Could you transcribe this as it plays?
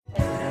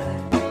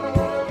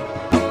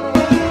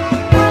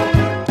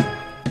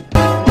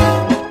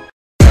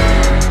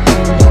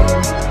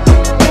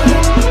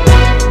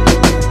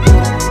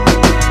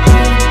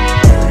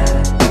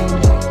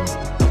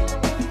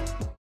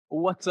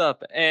What's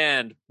up,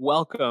 and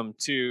welcome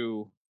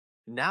to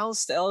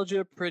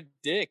Nostalgia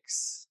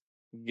Predicts,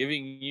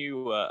 giving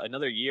you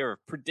another year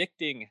of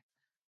predicting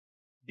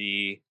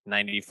the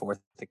 94th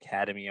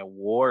Academy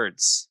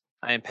Awards.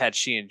 I am Pat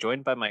Sheehan,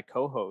 joined by my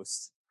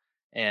co-host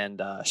and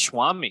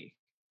Schwami,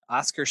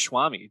 Oscar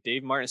Schwami,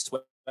 Dave Martin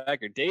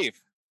Swagger. Dave,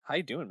 how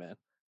you doing, man?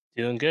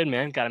 Doing good,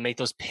 man. Got to make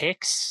those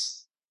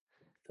picks,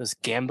 those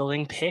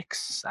gambling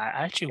picks. I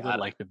actually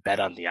would like to bet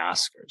on the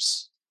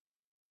Oscars,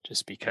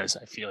 just because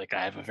I feel like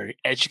I have a very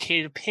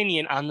educated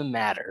opinion on the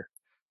matter,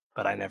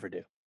 but I never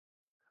do.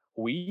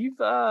 We've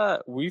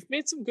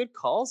made some good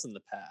calls in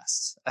the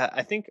past.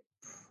 I think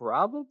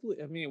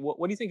probably. I mean,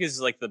 what do you think is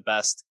like the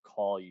best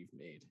call you've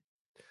made?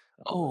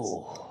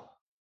 Oh,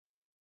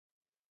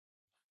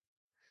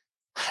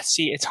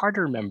 see, it's hard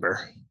to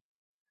remember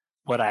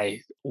what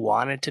I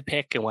wanted to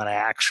pick and what I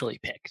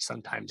actually picked.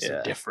 Sometimes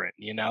they're different,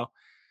 you know.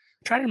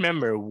 I'm trying to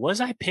remember, was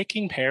I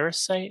picking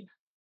Parasite?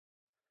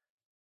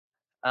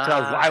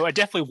 I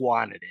definitely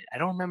wanted it. I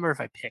don't remember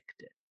if I picked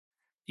it.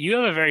 You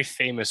have a very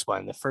famous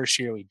one. The first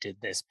year we did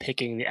this,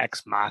 picking the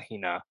Ex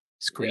Machina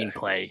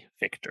screenplay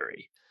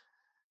victory.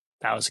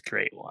 That was a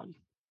great one.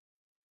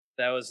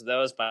 That was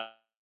by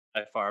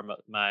far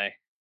my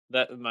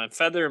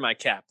feather in my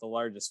cap, the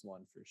largest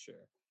one for sure.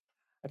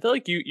 I feel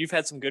like you've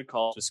had some good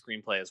calls with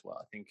screenplay as well.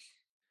 I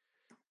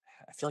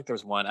feel like there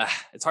was one.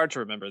 It's hard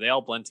to remember. They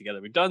all blend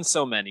together. We've done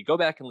so many. Go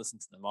back and listen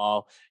to them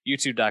all.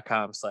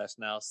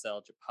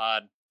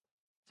 YouTube.com/nostalgiapod.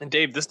 And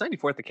Dave, this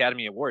 94th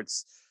Academy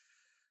Awards,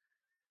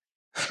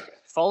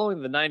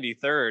 following the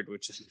 93rd,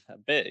 which is a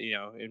bit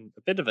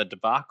of a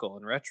debacle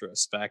in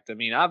retrospect. I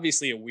mean,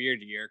 obviously a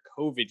weird year,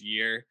 COVID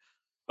year,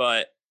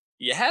 but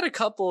you had a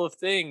couple of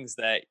things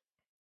that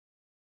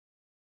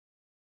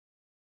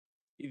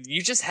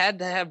you just had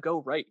to have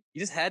go right.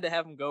 You just had to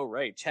have them go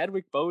right.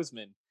 Chadwick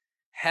Boseman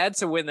had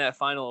to win that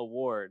final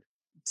award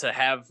to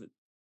have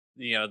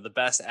the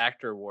best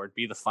actor award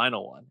be the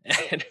final one.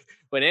 And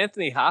when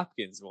Anthony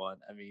Hopkins won,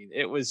 I mean,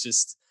 it was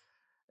just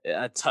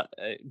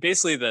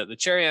basically the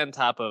cherry on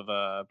top of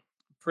a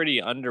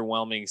pretty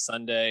underwhelming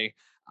Sunday.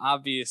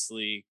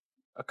 Obviously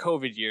a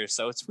COVID year,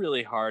 so it's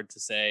really hard to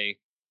say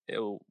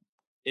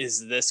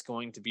is this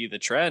going to be the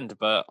trend,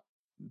 but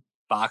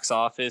box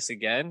office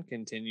again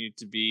continued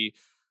to be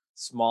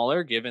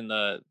smaller given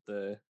the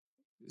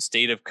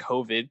state of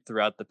COVID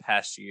throughout the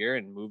past year,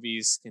 and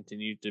movies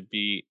continued to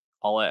be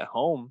all at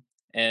home.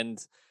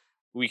 And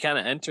we kind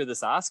of enter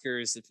this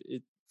Oscars,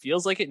 it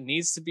feels like it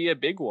needs to be a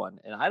big one.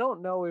 And I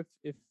don't know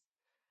if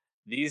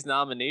these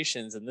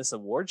nominations and this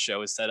award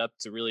show is set up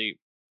to really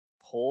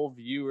pull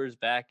viewers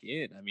back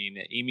in. I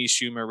mean, Amy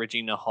Schumer,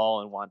 Regina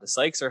Hall, and Wanda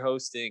Sykes are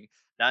hosting,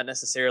 not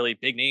necessarily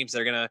big names.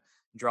 They're going to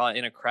draw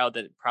in a crowd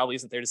that probably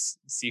isn't there to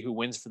see who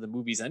wins for the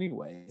movies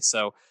anyway.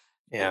 So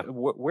yeah,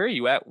 where are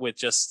you at with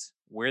just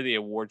where the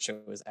award show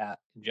is at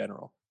in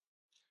general?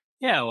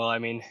 Yeah, well, I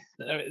mean,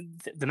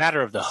 the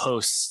matter of the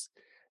hosts,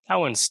 that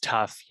one's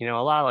tough. You know,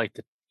 a lot of like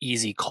the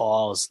easy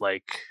calls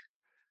like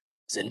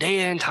Zendaya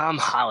and Tom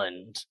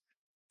Holland,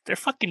 they're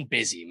fucking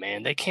busy,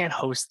 man. They can't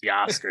host the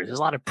Oscars. There's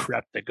a lot of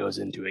prep that goes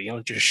into it. You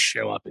don't just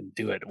show up and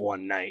do it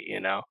one night, you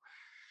know?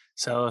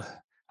 So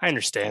I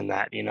understand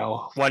that, you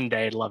know. One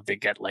day I'd love to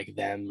get like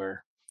them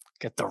or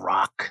get The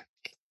Rock,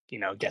 you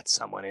know, get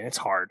someone in. It's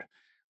hard.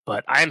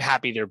 But I'm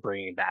happy they're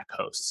bringing back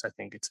hosts. I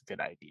think it's a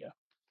good idea,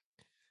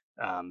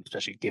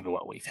 especially given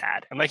what we've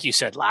had. And like you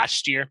said,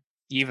 last year,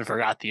 you even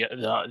forgot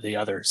the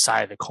other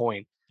side of the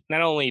coin.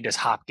 Not only does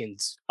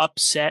Hopkins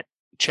upset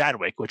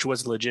Chadwick, which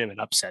was a legitimate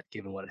upset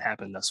given what had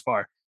happened thus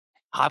far,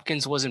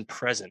 Hopkins wasn't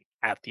present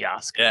at the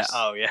Oscars. Yeah.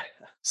 Oh, yeah.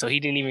 So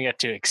he didn't even get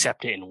to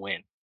accept it and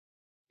win.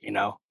 You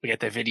know, we get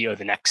the video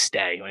the next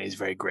day when he's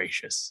very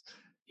gracious,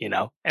 you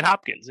know, and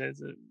Hopkins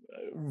is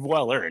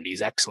well earned.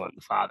 He's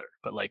excellent father,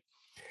 but like,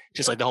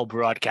 just like the whole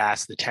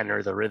broadcast, the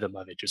tenor, the rhythm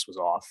of it just was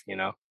off, you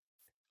know,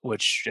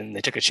 and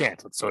they took a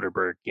chance with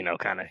Soderbergh, you know,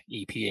 kind of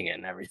EPing it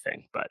and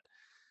everything. But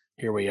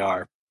here we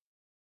are.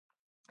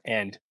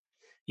 And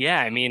yeah,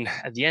 I mean,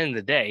 at the end of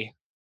the day,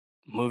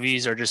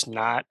 movies are just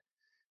not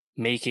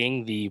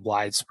making the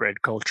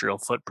widespread cultural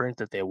footprint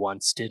that they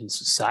once did in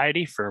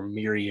society for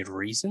myriad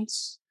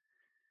reasons.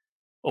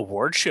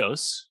 Award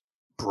shows,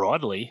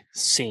 broadly,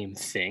 same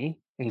thing,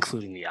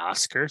 including the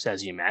Oscars.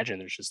 As you imagine,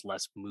 there's just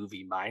less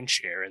movie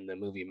mindshare, and the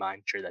movie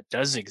mindshare that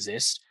does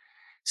exist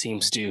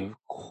seems to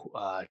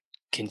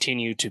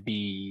continue to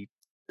be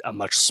a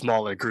much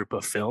smaller group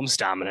of films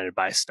dominated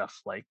by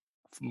stuff like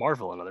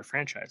Marvel and other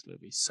franchise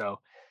movies. So,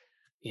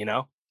 you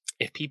know,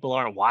 if people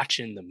aren't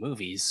watching the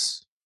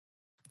movies,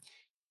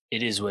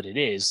 it is what it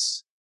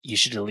is. You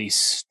should at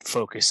least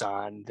focus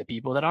on the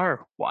people that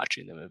are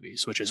watching the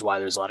movies, which is why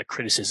there's a lot of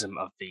criticism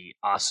of the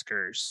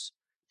Oscars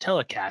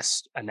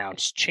telecast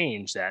announced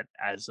change that,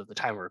 as of the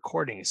time of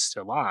recording, is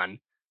still on,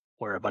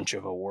 where a bunch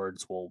of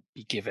awards will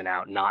be given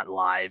out not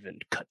live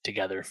and cut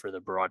together for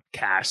the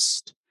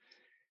broadcast,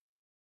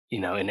 you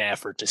know, in an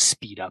effort to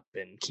speed up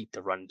and keep the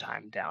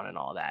runtime down and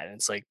all that. And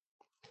it's like,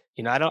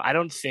 you know, I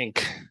don't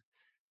think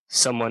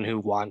someone who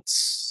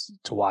wants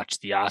to watch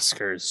the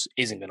Oscars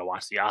isn't going to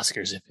watch the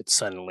Oscars if it's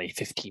suddenly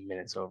 15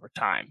 minutes over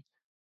time.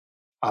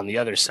 On the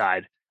other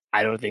side,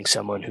 I don't think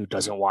someone who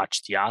doesn't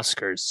watch the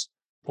Oscars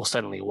will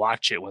suddenly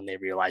watch it when they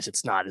realize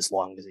it's not as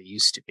long as it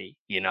used to be.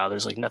 You know,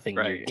 there's like nothing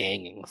you're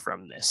gaining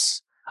from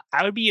this.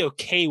 I would be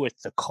okay with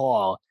the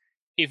call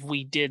if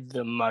we did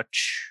the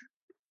much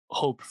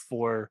hoped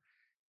for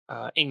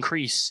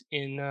increase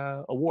in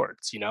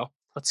awards. You know,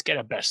 let's get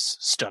a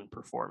best stunt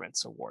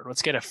performance award.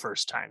 Let's get a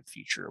first time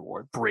feature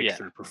award,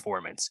 breakthrough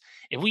performance.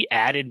 If we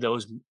added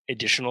those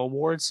additional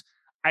awards,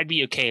 I'd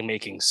be okay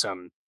making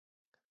some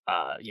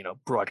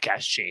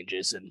broadcast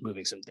changes and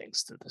moving some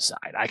things to the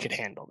side. I could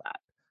handle that.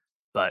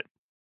 But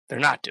they're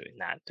not doing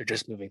that. They're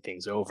just moving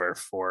things over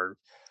for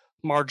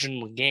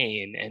marginal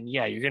gain. And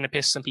yeah, you're going to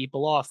piss some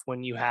people off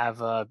when you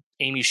have a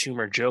Amy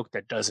Schumer joke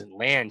that doesn't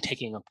land,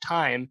 taking up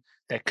time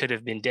that could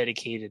have been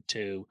dedicated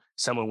to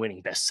someone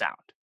winning best sound,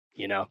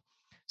 you know?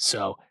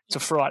 So it's a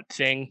fraught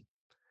thing.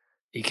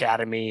 The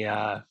Academy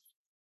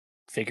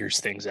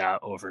figures things out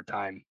over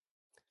time.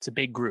 It's a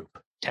big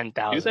group,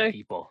 10,000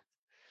 people.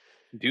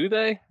 Do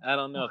they? I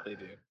don't know if they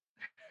do.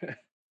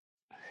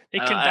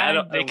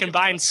 They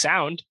combine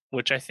sound,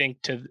 which I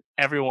think to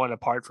everyone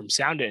apart from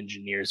sound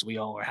engineers, we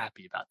all are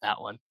happy about that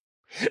one.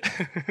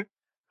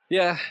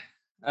 Yeah.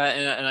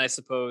 And I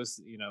suppose,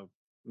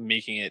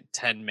 making it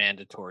 10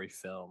 mandatory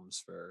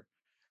films for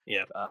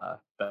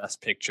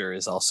Best Picture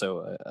is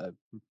also a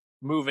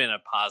move in a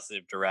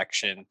positive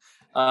direction.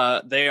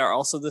 They are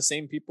also the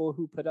same people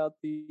who put out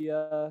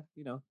the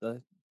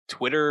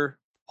Twitter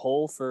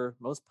poll for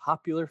most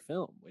popular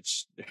film,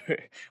 which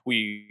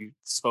we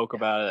spoke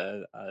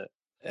about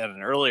at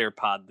an earlier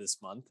pod this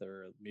month,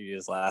 or maybe it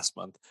was last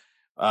month.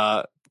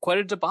 Quite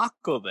a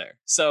debacle there.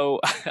 So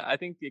I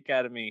think the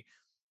Academy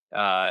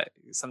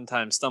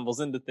sometimes stumbles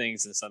into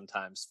things and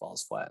sometimes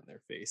falls flat in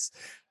their face.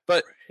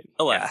 But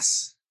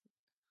alas.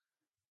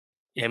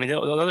 Yeah, I mean, the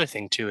other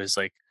thing too is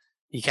like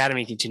the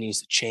Academy continues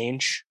to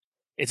change.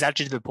 It's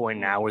actually to the point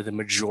now where the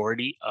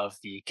majority of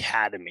the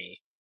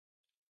Academy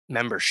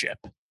membership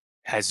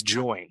has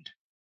joined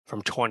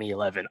from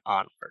 2011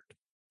 onward.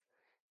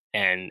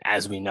 And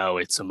as we know,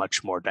 it's a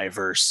much more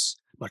diverse,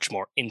 much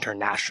more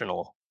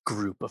international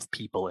group of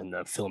people in the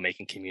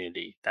filmmaking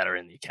community that are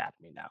in the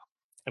Academy now.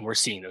 And we're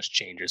seeing those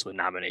changes with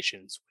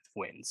nominations, with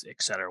wins,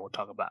 et cetera. We'll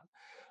talk about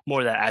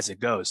more of that as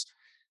it goes.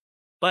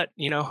 But,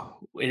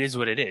 it is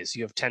what it is.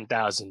 You have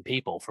 10,000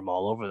 people from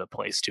all over the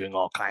place doing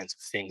all kinds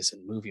of things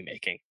in movie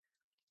making.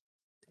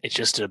 It's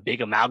just a big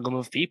amalgam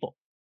of people,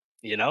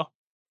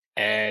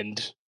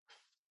 and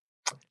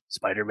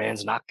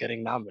Spider-Man's not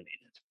getting nominated.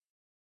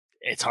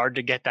 It's hard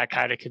to get that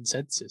kind of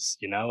consensus,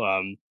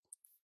 it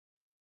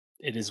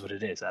is what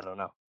it is. I don't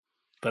know.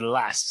 But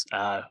alas,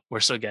 we're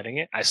still getting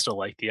it. I still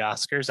like the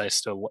Oscars.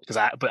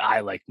 But I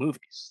like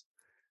movies,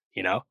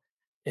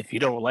 If you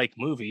don't like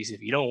movies,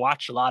 if you don't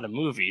watch a lot of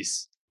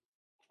movies,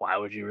 why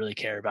would you really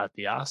care about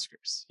the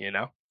Oscars,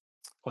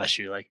 Unless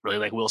you really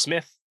like Will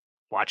Smith,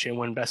 watch him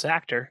win Best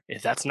Actor.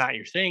 If that's not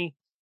your thing,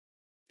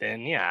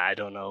 then yeah, I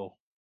don't know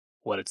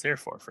what it's there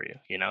for you.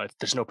 If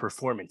there's no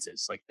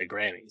performances like the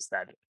Grammys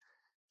that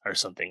are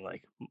something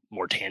like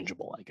more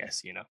tangible, I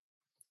guess,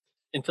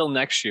 Until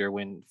next year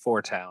when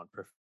Four Town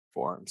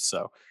performs.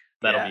 So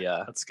that'll be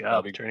let's go.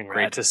 That'll be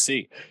great to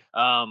see.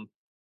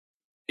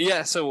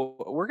 So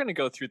we're going to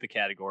go through the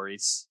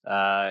categories.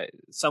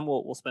 Some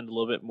we'll spend a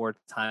little bit more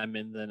time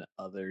in than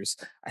others.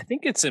 I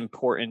think it's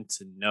important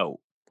to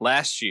note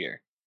last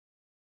year,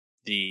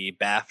 the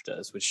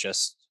BAFTAs, which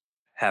just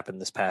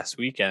happened this past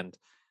weekend,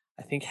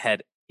 I think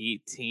had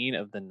 18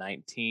 of the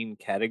 19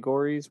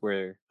 categories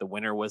where the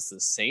winner was the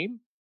same.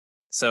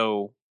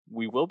 So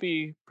we will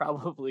be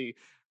probably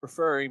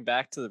referring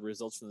back to the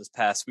results from this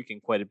past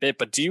weekend quite a bit.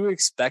 But do you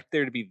expect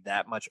there to be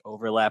that much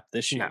overlap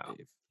this year,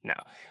 Dave? No.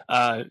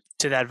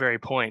 To that very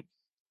point,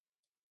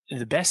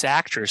 the Best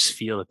Actress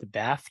feel at the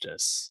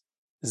BAFTAs,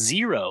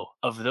 0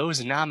 of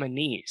those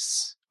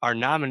nominees are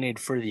nominated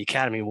for the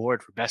Academy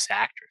Award for Best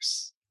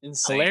Actress.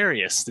 Insane.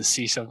 Hilarious to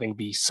see something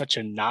be such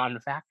a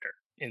non-factor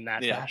in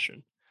that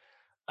fashion.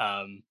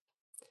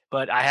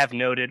 But I have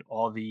noted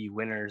all the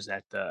winners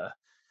at the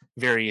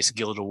various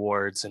Guild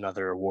Awards and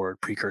other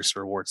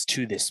precursor awards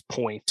to this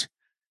point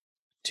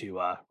to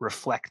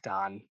reflect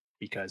on,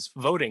 because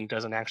voting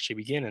doesn't actually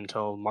begin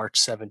until March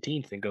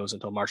 17th and goes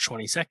until March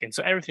 22nd.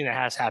 So everything that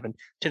has happened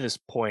to this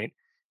point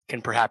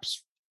can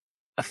perhaps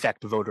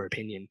affect voter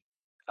opinion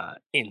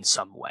in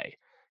some way.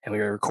 And we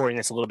were recording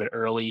this a little bit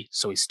early,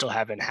 so we still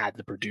haven't had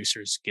the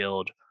Producers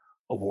Guild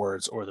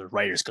Awards or the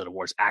Writers Guild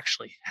Awards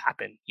actually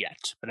happen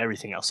yet, but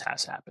everything else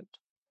has happened.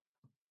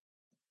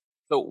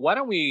 So why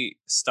don't we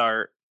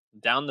start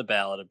down the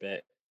ballot a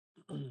bit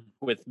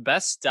with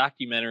Best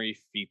Documentary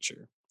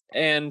Feature.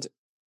 And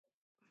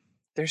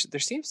there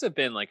seems to have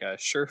been like a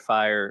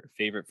surefire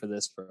favorite for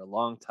this for a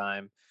long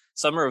time.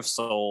 Summer of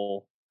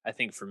Soul, I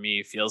think for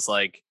me, feels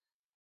like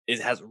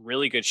it has a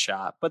really good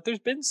shot, but there's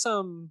been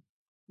some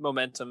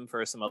momentum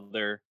for some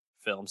other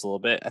films a little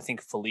bit. I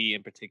think Flee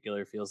in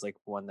particular feels like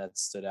one that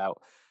stood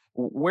out.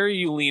 Where are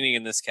you leaning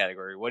in this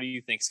category? What do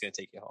you think is going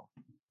to take you home?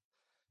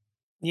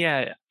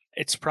 Yeah,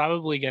 it's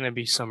probably going to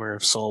be Summer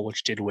of Soul,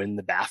 which did win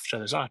the BAFTA.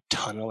 There's not a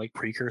ton of like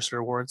precursor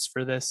awards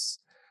for this.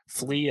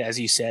 Flea, as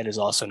you said, is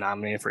also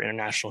nominated for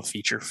International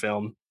Feature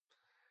Film,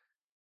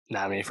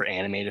 nominated for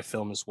Animated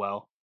Film as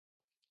well.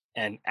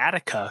 And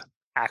Attica,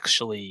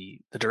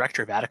 actually, the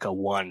director of Attica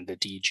won the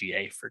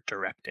DGA for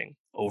directing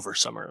over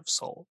Summer of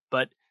Soul,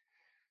 but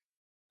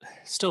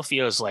still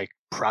feels like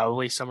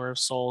probably Summer of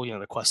Soul. You know,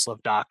 the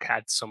Questlove doc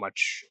had so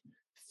much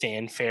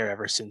fanfare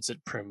ever since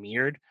it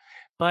premiered,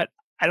 but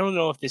I don't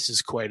know if this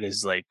is quite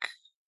as like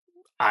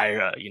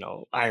iron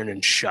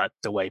and shut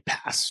the way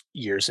past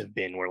years have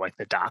been, where like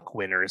the doc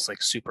winner is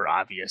like super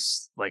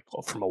obvious, like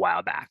from a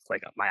while back,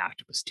 like My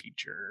Octopus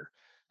Teacher,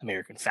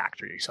 American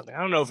Factory or something.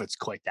 I don't know if it's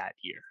quite that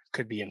year.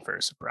 Could be in for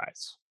a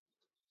surprise.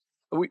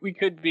 We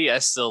could be. I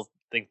still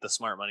think the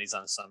smart money's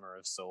on Summer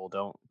of Soul.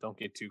 Don't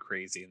get too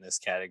crazy in this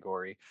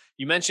category.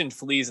 You mentioned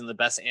Fleas in the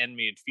best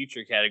animated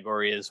feature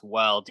category as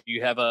well. Do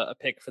you have a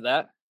pick for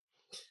that?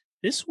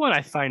 This one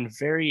I find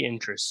very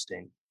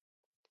interesting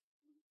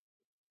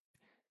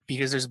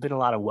because there's been a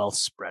lot of wealth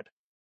spread.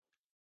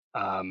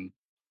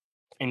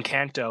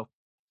 Encanto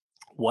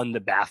won the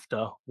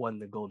BAFTA, won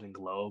the Golden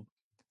Globe.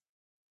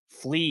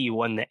 Flea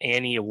won the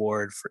Annie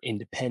Award for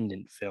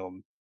Independent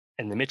Film,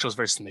 and The Mitchells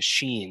vs. the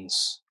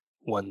Machines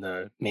won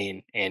the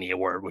main Annie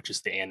Award, which is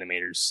the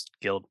Animators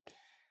Guild.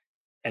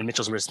 And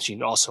Mitchells vs. the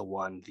Machines also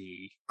won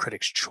the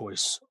Critics'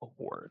 Choice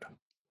Award.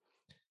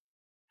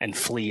 And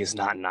Flea is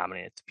not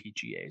nominated at the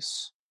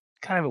PGAs.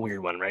 Kind of a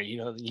weird one, right? You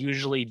know,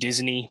 usually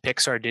Disney,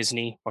 Pixar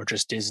Disney, or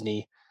just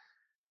Disney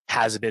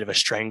has a bit of a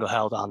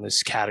stranglehold on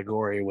this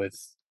category with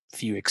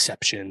few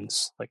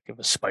exceptions, like if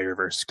a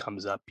Spider-Verse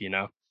comes up, you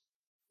know.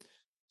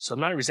 So I'm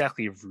not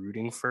exactly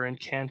rooting for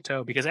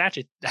Encanto because I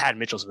actually had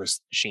Mitchell's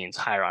vs. Machines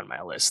higher on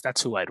my list.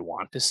 That's who I'd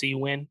want to see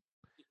win.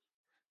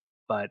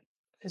 But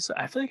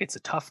I feel like it's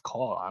a tough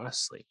call,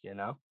 honestly, you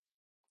know.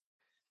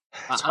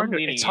 It's hard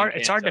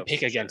to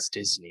pick against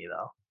Disney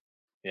though.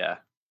 Yeah.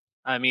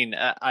 I mean,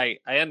 I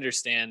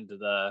understand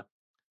the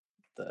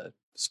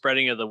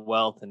spreading of the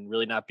wealth and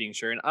really not being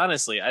sure. And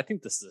honestly, I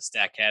think this is a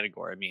stat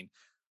category. I mean,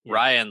 yeah.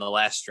 Raya and the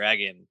Last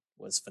Dragon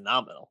was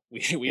phenomenal.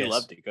 We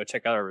loved it. Go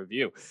check out our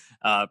review.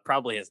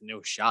 Probably has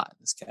no shot in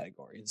this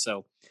category. And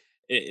so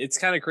it's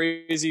kind of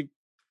crazy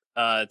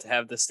to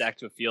have this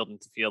stacked to a field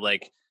and to feel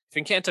like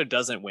if Encanto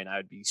doesn't win, I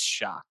would be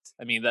shocked.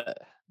 I mean, the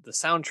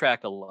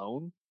soundtrack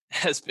alone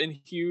has been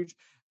huge.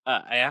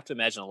 I have to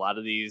imagine a lot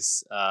of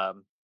these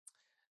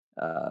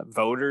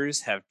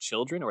voters have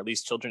children, or at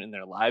least children in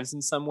their lives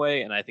in some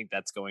way, and I think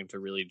that's going to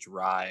really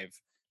drive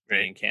the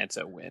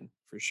Encanto win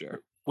for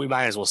sure. We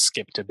might as well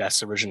skip to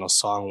Best Original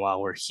Song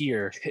while we're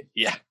here.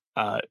 Yeah.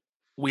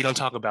 We Don't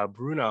Talk About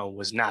Bruno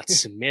was not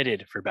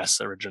submitted for Best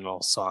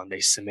Original Song.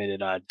 They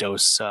submitted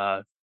Dos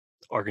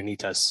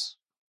Organitas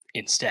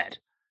instead.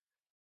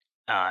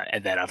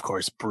 And then, of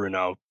course,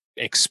 Bruno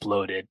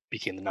exploded,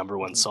 became the number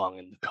one song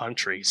in the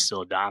country,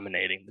 still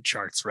dominating the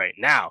charts right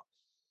now.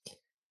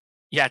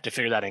 You have to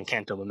figure that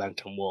Encanto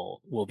momentum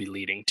will be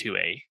leading to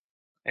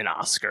an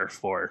Oscar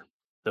for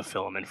the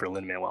film and for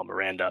Lin-Manuel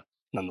Miranda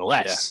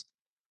nonetheless. Yeah.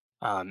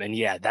 And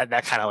yeah,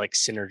 that kind of like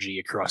synergy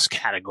across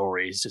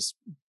categories, just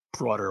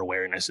broader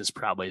awareness is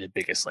probably the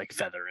biggest like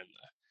feather in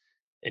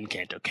the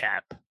Encanto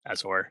cap,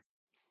 as it were.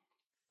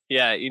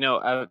 Yeah, you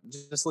know,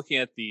 just looking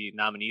at the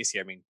nominees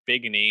here, I mean,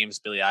 big names: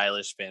 Billie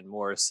Eilish, Van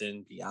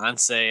Morrison,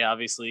 Beyonce,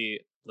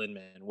 obviously,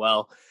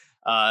 Lin-Manuel.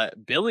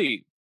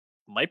 Billy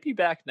might be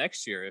back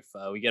next year if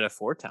we get a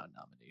Four Town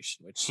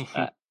nomination, which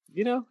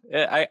you know,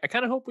 I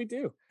kind of hope we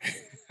do.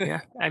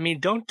 Yeah, I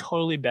mean, don't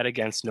totally bet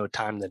against No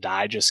Time to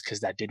Die just because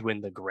that did win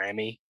the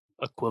Grammy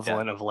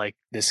equivalent of like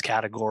this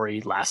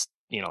category last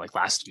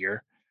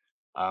year.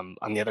 On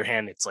the other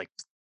hand, it's like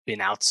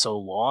been out so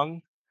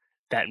long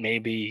that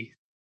maybe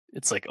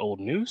it's like old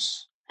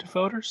news to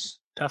voters.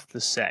 Tough to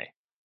say.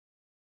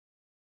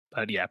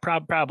 But yeah,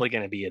 probably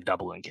going to be a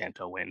double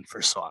Encanto win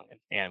for song and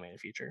animated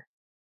feature.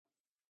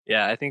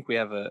 Yeah, I think we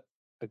have a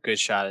good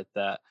shot at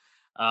that.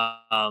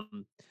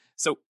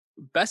 So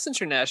Best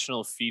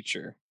International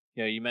Feature,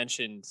 you know, you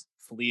mentioned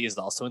Flea is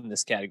also in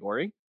this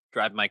category.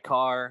 Drive My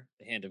Car,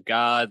 The Hand of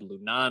God,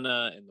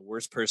 Lunana, and The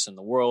Worst Person in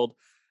the World.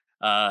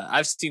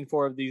 I've seen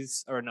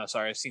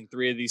I've seen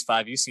 3 of these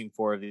 5. You've seen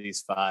 4 of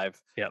these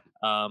 5. Yep.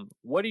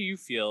 What do you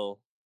feel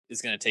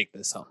is going to take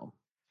this home?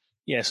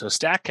 Yeah, so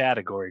stack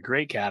category,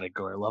 great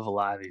category. Love a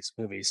lot of these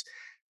movies.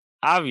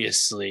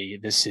 Obviously,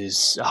 this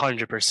is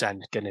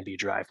 100% going to be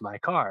Drive My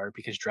Car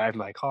because Drive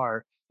My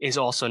Car is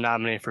also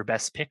nominated for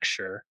Best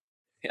Picture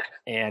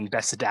and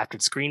Best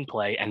Adapted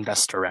Screenplay and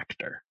Best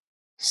Director.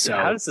 So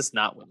how does this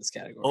not win this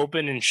category?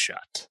 Open and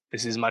shut.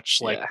 This is much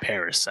like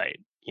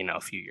Parasite, you know,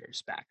 a few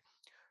years back.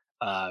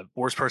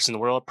 Worst Person in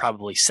the World,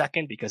 probably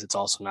second because it's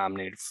also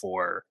nominated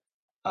for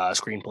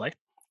screenplay.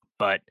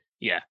 But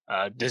yeah,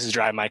 this is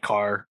Drive My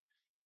Car.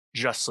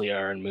 Justly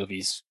earned,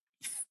 movies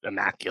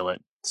immaculate,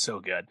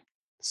 so good.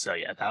 So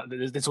yeah,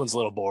 this one's a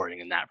little boring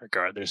in that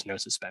regard. There's no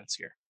suspense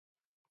here.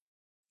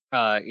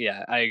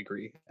 Yeah, I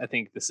agree. I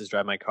think this is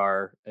Drive My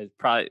Car. It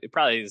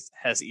probably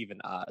has even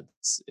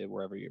odds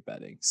wherever you're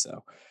betting.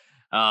 So,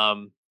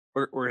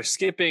 we're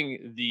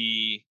skipping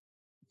the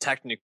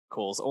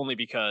technicals only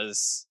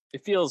because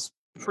it feels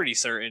pretty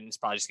certain it's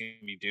probably just going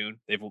to be Dune.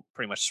 They've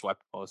pretty much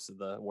swept most of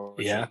the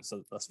awards Yeah.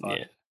 so thus far.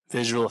 Yeah.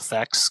 Visual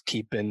effects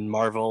keeping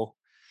Marvel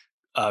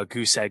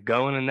goose egg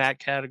going in that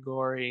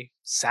category.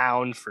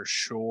 Sound for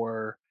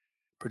sure.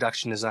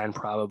 Production design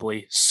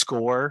probably.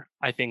 Score,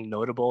 I think,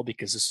 notable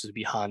because this would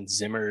be Hans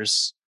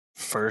Zimmer's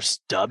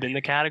first dub in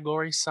the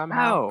category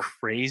somehow. How?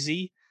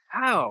 Crazy.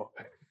 How?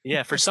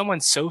 Yeah, for someone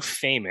so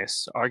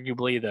famous,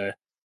 arguably the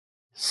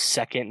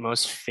second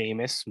most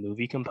famous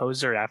movie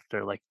composer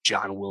after like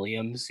John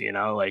Williams,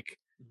 like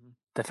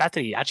the fact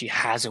that he actually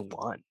hasn't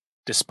won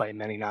despite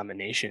many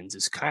nominations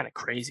is kind of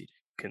crazy to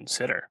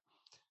consider.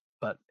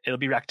 But it'll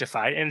be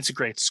rectified, and it's a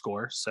great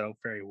score, so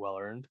very well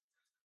earned.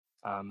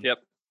 Yep.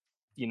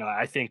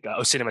 I think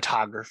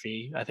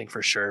cinematography, I think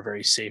for sure,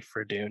 very safe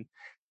for Dune.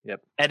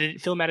 Yep.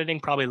 Film editing,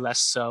 probably less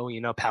so.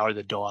 Power of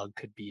the Dog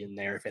could be in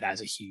there if it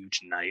has a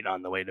huge night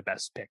on the way to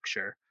Best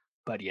Picture.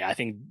 But yeah, I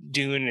think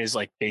Dune is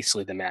like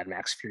basically the Mad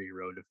Max Fury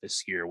Road of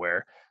this year,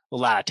 where a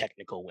lot of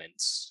technical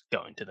wins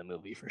go into the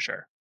movie for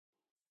sure.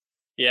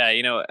 Yeah,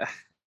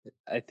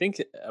 I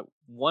think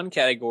one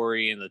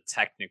category in the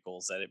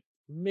technicals that it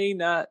may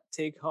not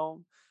take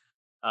home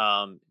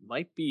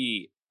might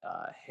be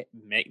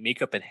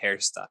makeup and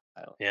hairstyle.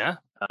 Yeah,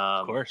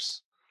 of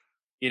course.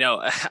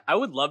 I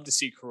would love to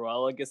see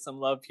Cruella get some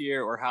love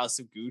here or House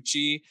of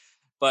Gucci,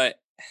 but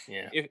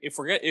yeah,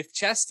 if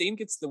Chastain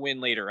gets the win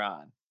later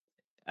on,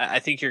 I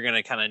think you're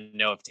gonna kind of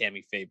know if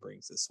Tammy Faye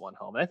brings this one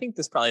home. And I think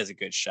this probably has a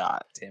good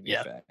shot, Tammy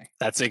Faye.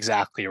 That's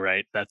exactly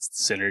right. That's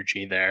the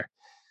synergy there.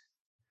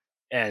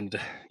 And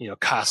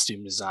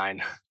costume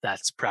design,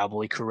 that's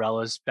probably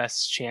Cruella's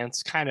best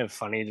chance. Kind of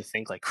funny to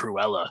think like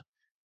Cruella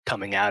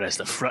coming out as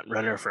the front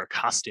runner for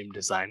costume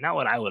design. Not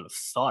what I would have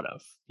thought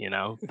of,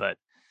 but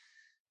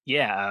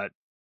yeah,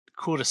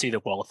 cool to see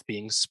the wealth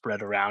being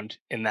spread around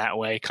in that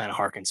way. Kind of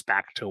harkens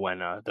back to when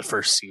the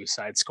first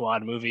Suicide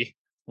Squad movie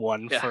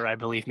won for, I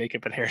believe,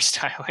 makeup and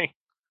hairstyling.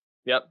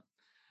 Yep,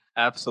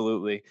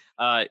 absolutely.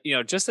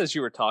 Just as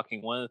you were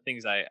talking, one of the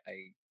things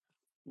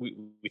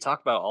we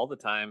talk about all the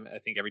time, I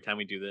think every time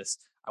we do this,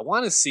 I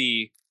want to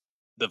see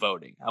the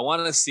voting. I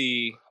want to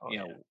see,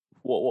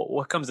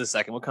 what comes in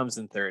second, what comes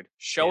in third.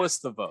 Show us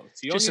the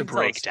votes. Just a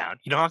breakdown.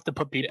 You don't have to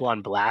put people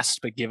on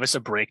blast, but give us a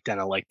breakdown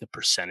of like the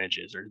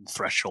percentages or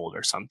threshold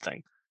or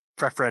something.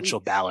 Preferential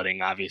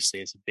balloting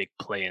obviously is a big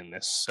play in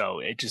this, so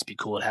it'd just be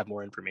cool to have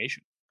more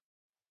information.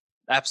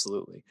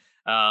 Absolutely.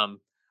 All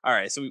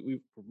right, so we're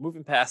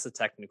moving past the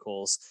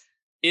technicals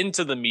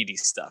into the meaty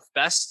stuff.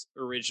 Best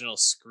original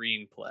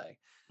screenplay.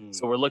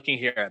 So we're looking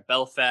here at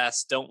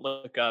Belfast, Don't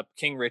Look Up,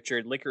 King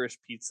Richard, Licorice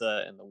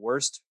Pizza, and The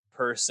Worst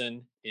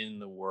Person in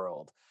the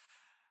World.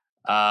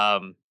 A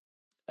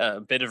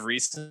bit of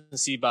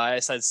recency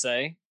bias, I'd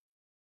say.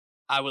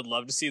 I would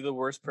love to see The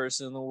Worst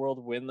Person in the World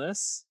win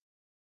this.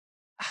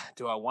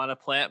 Do I want to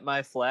plant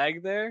my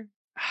flag there?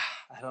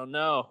 I don't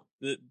know.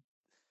 The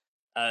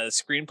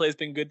screenplay's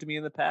been good to me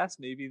in the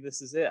past. Maybe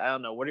this is it. I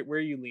don't know. Where are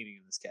you leaning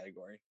in this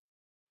category?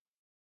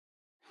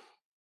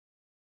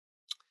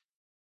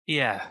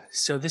 Yeah,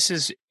 so this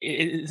is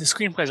the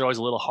screenplays are always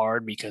a little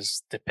hard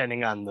because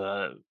depending on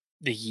the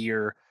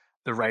year,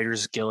 the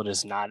Writers Guild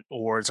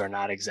awards are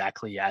not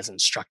exactly as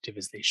instructive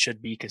as they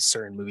should be because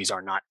certain movies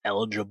are not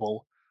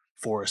eligible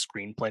for a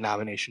screenplay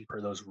nomination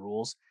per those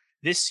rules.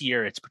 This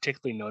year, it's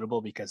particularly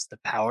notable because The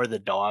Power of the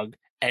Dog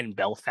and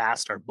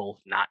Belfast are both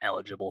not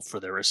eligible for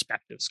their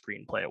respective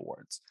screenplay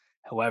awards.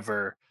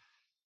 However,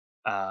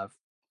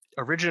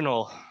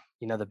 original,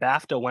 the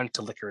BAFTA went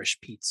to Licorice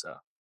Pizza.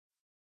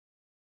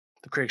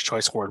 The Critics'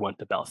 Choice Award went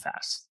to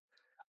Belfast.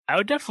 I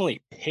would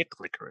definitely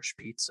pick Licorice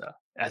Pizza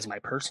as my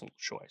personal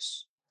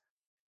choice.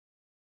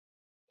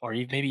 Or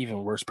maybe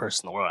even Worst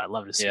Person in the World. I'd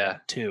love to see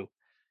that too.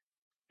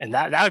 And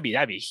that'd be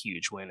a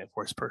huge win if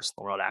Worst Person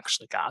in the World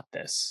actually got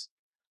this.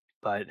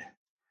 But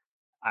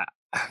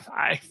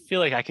I feel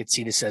like I could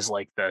see this as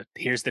like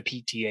here's the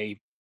PTA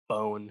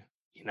bone,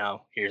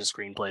 here's a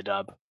screenplay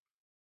dub.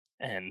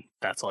 And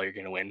that's all you're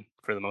gonna win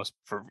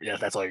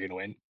that's all you're gonna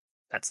win.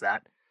 That's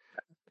that.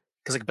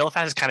 Because like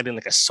Belfast has kind of been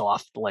like a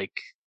soft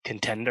like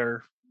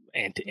contender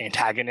and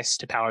antagonist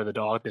to Power of the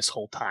Dog this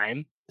whole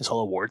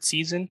award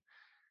season.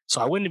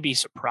 So I wouldn't be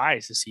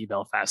surprised to see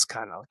Belfast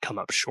kind of come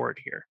up short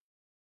here.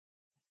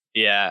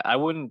 Yeah, I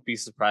wouldn't be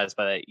surprised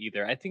by that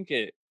either. I think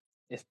it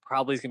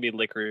probably is gonna be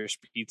Licorice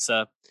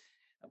Pizza,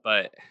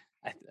 but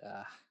I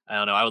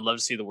don't know. I would love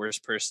to see The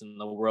Worst Person in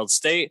the World.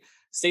 Stay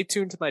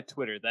tuned to my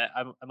Twitter. That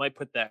I might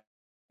put that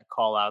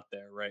call out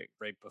there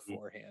right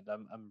beforehand.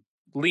 I'm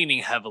leaning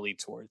heavily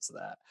towards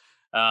that.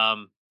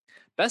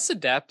 Best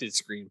adapted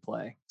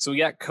screenplay. So we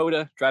got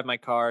Coda, Drive My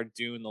Car,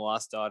 Dune, The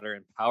Lost Daughter,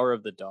 and Power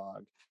of the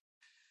Dog.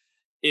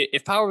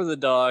 If Power of the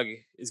Dog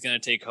is going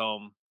to take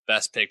home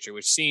Best Picture,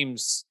 which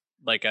seems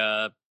like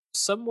a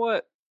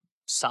somewhat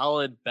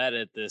solid bet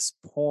at this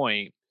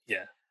point,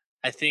 yeah,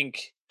 I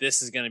think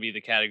this is going to be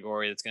the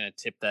category that's going to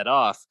tip that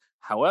off.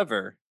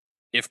 However,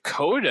 if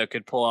Coda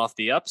could pull off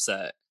the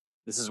upset,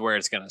 this is where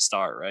it's going to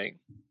start, right?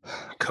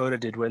 Coda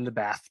did win the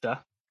BAFTA.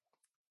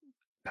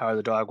 Power of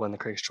the Dog won the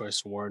Critics'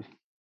 Choice Award.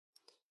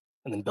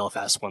 And then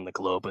Belfast won the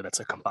Globe, but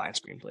that's a combined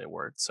screenplay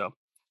award. So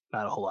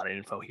not a whole lot of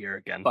info here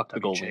again. Fuck the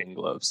Golden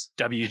Globes.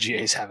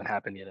 WGAs haven't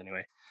happened yet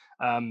anyway.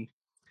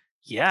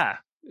 Yeah,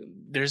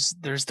 there's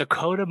the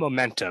Coda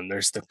momentum.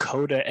 There's the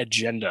Coda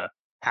agenda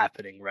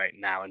happening right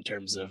now in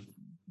terms of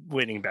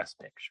winning Best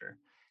Picture.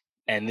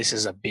 And this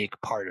is a big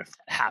part of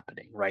that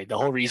happening, right? The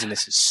whole reason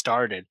this has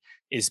started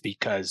is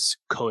because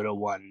Coda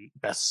won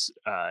Best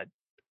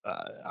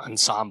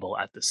Ensemble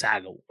at the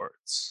SAG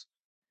Awards.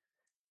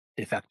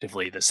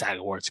 Effectively, the SAG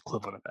Awards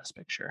equivalent of Best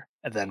Picture.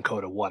 And then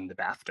Coda won the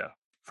BAFTA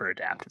for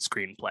Adapted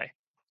Screenplay.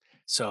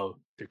 So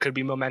there could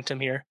be momentum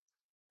here.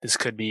 This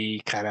could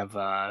be kind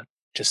of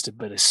just a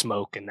bit of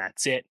smoke and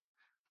that's it.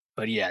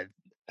 But yeah,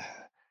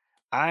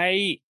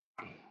 I'm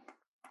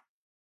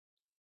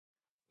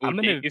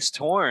gonna. It's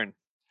torn.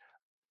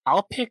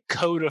 I'll pick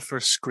Coda for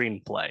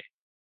screenplay,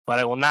 but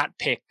I will not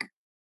pick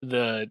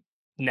the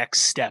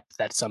next step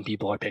that some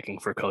people are picking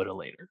for Coda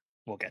later.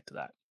 We'll get to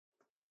that.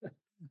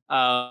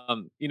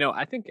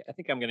 I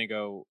think I'm gonna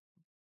go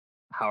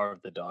Power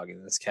of the Dog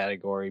in this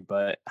category,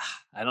 but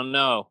I don't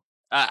know.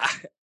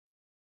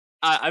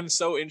 I'm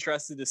so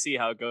interested to see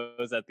how it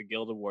goes at the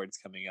Guild Awards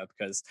coming up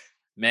because,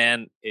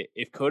 man,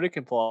 if Coda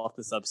can pull off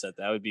this upset,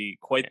 that would be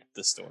quite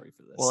the story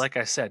for this. Well, like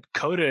I said,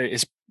 Coda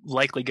is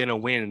likely going to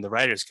win the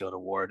Writers Guild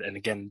Award, and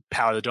again,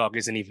 Power of the Dog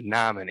isn't even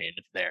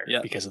nominated there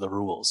because of the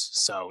rules.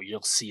 So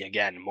you'll see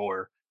again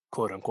more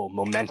 "quote unquote"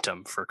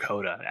 momentum for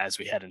Coda as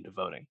we head into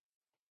voting.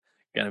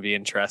 Going to be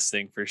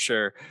interesting for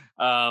sure.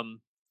 All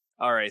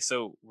right,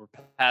 so we're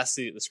past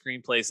the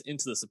screenplays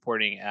into the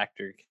supporting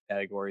actor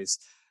categories.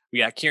 We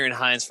got Ciarán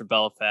Hinds for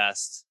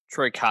Belfast,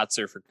 Troy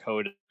Kotsur for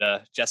Coda,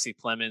 Jesse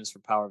Plemons for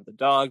Power of the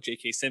Dog,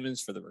 J.K.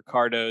 Simmons for The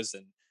Ricardos,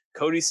 and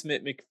Cody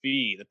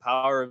Smith-McPhee, The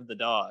Power of the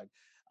Dog.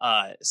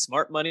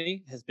 Smart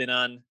Money has been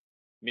on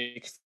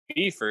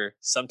McPhee for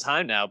some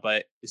time now,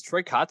 but is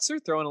Troy Kotsur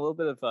throwing a little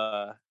bit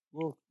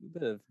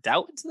of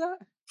doubt into that?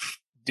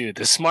 Dude,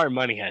 the Smart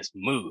Money has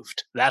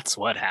moved. That's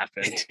what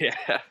happened.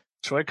 Yeah.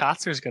 Troy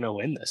Kotsur's going to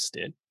win this,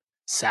 dude.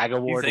 SAG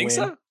Award win,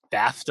 so?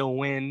 BAFTA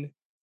win.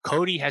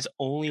 Cody has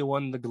only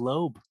won the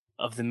Globe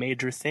of the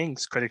major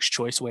things. Critics'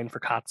 Choice win for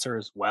Kotsur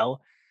as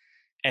well.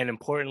 And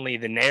importantly,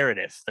 the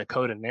narrative, the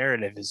Coda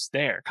narrative is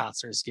there.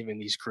 Kotsur is giving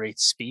these great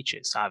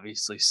speeches,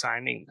 obviously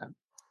signing them.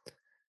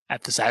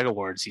 At the SAG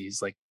Awards,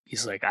 he's like,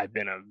 I've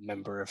been a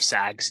member of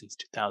SAG since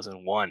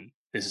 2001.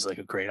 This is like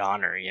a great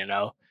honor, you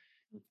know?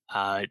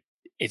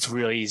 It's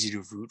really easy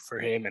to root for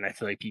him, and I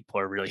feel like people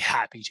are really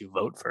happy to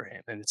vote for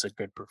him, and it's a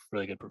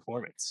really good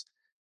performance.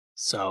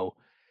 So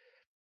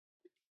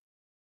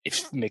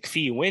if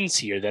McPhee wins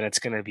here, then it's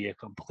going to be a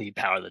complete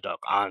Power of the Dog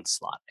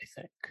onslaught, I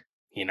think.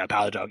 You know,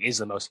 Power of the Dog is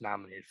the most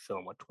nominated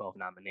film with 12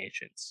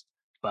 nominations,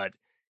 but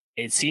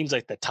it seems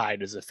like the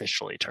tide is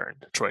officially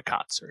turned to Troy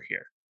Kotsur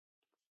here.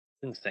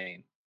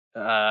 Insane.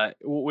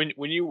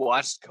 When you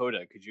watched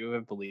Coda, could you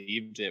have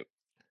believed it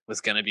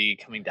was going to be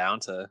coming down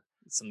to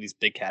some of these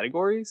big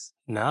categories?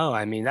 No,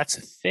 I mean, that's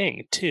a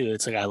thing too.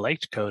 It's like I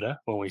liked Coda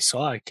when we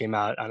saw it came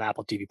out on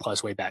Apple TV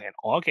Plus way back in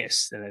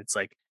August, and it's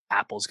like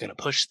Apple's going to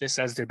push this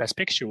as their Best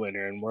Picture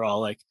winner, and we're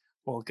all like,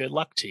 well, good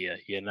luck to you.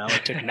 You know,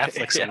 it took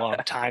Netflix a long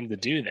time to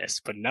do this,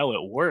 but no,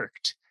 it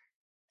worked.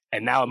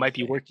 And now it might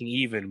be working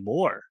even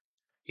more,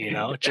 you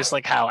know, just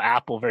like how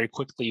Apple very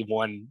quickly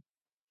won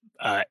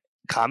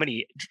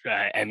comedy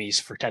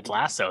Emmys for Ted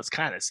Lasso. It's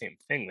kind of the same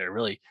thing. They're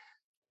really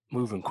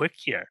moving quick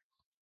here.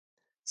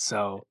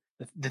 So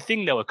the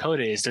thing though with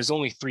Coda is there's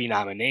only 3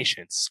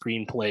 nominations: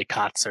 screenplay,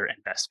 Kotsur,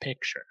 and Best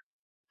Picture.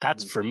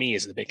 That's for me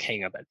is the big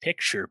hang up at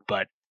picture,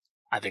 but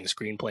I think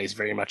screenplay is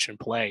very much in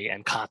play,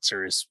 and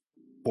Kotsur is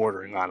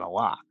bordering on a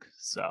lock.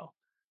 So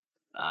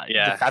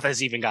the fact that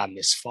it's even gotten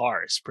this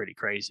far is pretty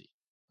crazy.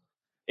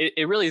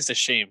 It really is a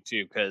shame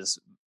too, because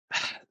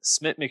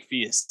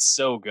Smith-McPhee is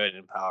so good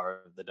in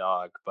Power of the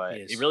Dog, but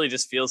it really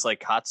just feels like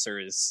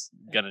Kotsur is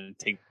gonna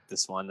take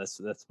this one. That's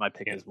my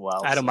pick as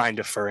well. I don't mind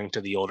deferring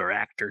to the older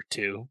actor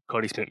too.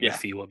 Cody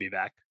Smith-McPhee will be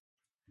back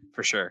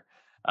for sure.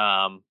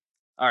 All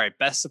right,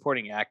 Best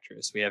Supporting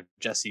Actress. We have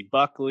Jessie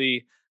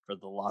Buckley for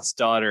The Lost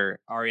Daughter,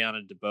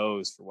 Ariana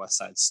DeBose for West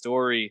Side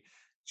Story,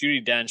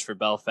 Judi Dench for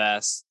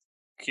Belfast,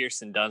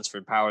 Kirsten Dunst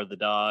for Power of the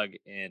Dog,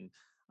 and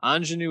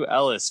Anjanou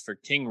Ellis for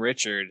King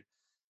Richard.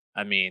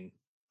 I mean,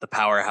 the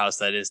powerhouse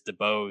that is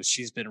DeBose.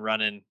 She's been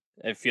running.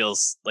 It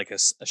feels like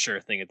a sure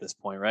thing at this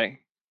point, right?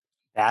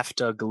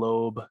 BAFTA,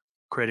 Globe,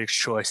 Critics'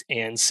 Choice,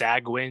 and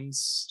SAG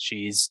wins.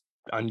 She's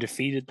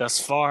undefeated thus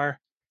far,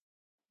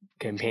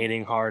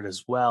 campaigning hard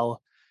as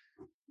well.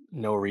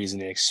 No reason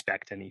to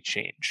expect any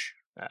change.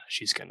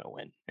 She's going to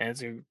win. And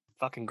it's a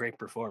fucking great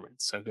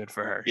performance. So good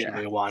for her. She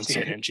really wants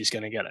it, and she's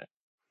going to get it.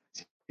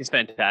 She's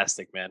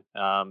fantastic, man.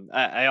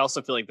 I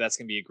also feel like that's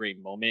going to be a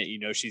great moment. You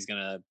know, she's going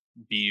to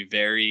be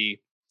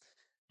very,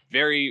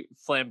 very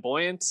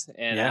flamboyant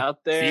and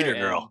out there. Theater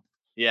girl.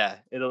 Yeah,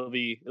 it'll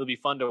be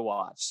fun to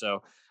watch.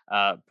 So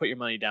put your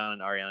money down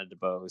on Ariana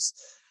DeBose.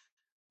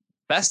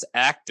 Best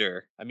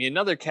actor. I mean,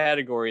 another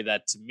category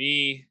that to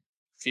me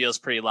feels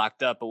pretty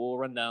locked up, but we'll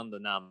run down the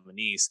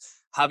nominees.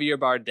 Javier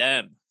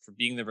Bardem for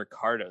Being the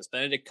Ricardos,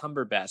 Benedict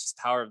Cumberbatch,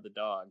 Power of the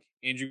Dog,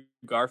 Andrew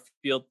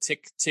Garfield,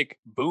 Tick Tick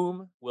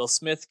Boom, Will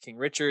Smith, King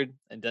Richard,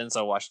 and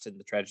Denzel Washington,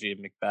 The Tragedy of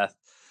Macbeth.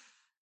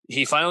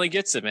 He finally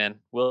gets it, man.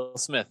 Will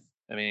Smith.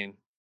 I mean,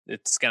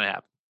 it's gonna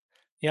happen.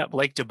 Yeah,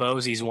 Blake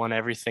DeBose, he's won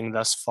everything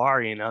thus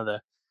far. You know,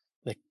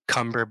 the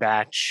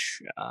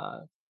Cumberbatch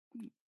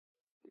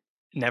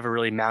never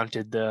really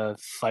mounted the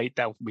fight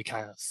that we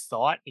kind of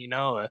thought. You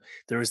know,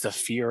 there was the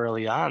fear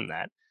early on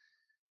that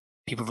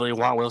people really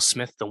want Will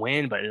Smith to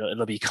win, but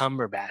it'll be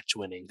Cumberbatch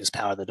winning because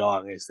Power of the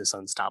Dog is this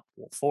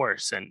unstoppable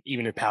force. And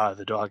even if Power of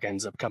the Dog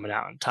ends up coming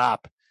out on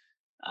top,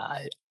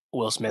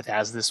 Will Smith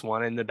has this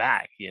one in the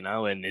bag, you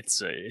know, and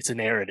it's a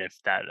narrative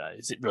that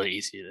is really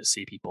easy to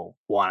see people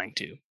wanting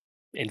to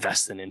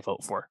invest in and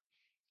vote for.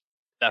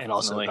 Definitely. And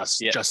also thus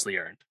justly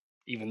earned,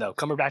 even though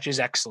Cumberbatch is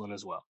excellent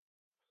as well.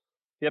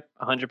 Yep,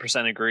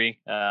 100% agree.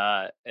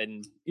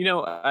 And you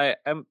know,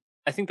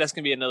 I think that's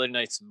gonna be another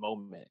nice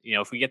moment. You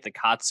know, if we get the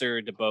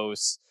Kotzer,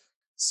 DeBose,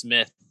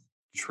 Smith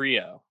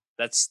trio,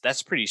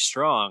 that's pretty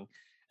strong.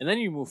 And then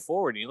you move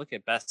forward and you look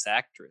at Best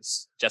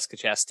Actress: Jessica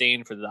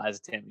Chastain for The Eyes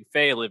of Tammy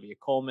Faye, Olivia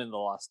Colman, The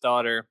Lost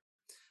Daughter,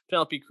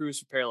 Penelope Cruz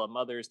for Parallel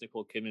Mothers,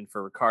 Nicole Kidman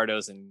for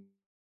Ricardos, and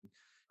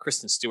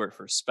Kristen Stewart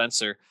for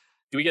Spencer.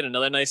 Do we get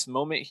another nice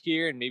moment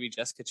here and maybe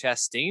Jessica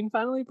Chastain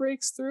finally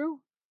breaks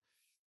through?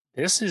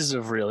 This is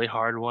a really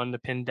hard one to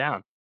pin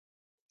down.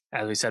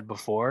 As we said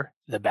before,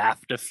 the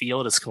BAFTA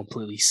field is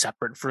completely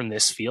separate from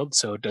this field,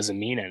 so it doesn't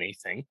mean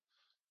anything.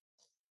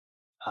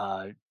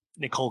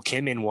 Nicole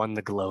Kidman won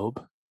the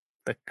Globe.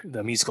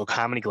 The musical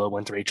comedy Globe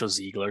went to Rachel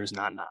Ziegler, who's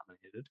not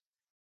nominated.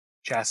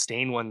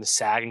 Chastain won the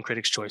SAG and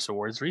Critics' Choice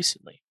Awards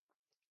recently.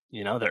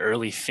 You know, the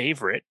early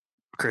favorite,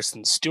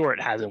 Kristen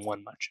Stewart, hasn't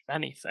won much of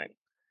anything.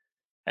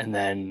 And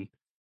then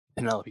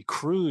Penelope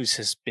Cruz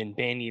has been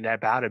bandied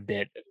about a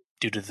bit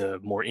due to the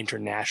more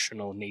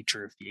international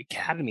nature of the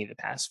Academy the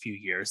past few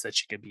years, that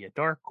she could be a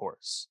dark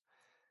horse.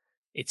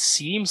 It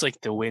seems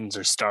like the winds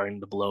are starting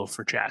to blow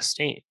for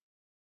Chastain.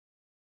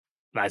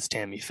 That's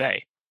Tammy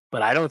Faye.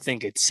 But I don't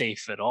think it's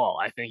safe at all.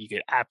 I think you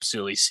could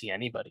absolutely see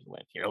anybody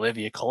win here.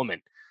 Olivia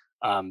Colman,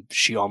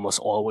 she almost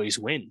always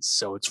wins.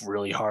 So it's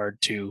really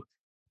hard to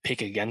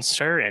pick against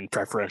her, and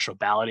preferential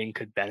balloting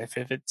could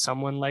benefit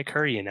someone like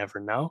her. You never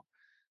know.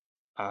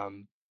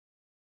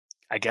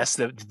 I guess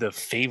the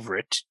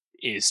favorite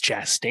is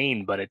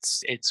Chastain, but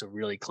it's a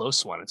really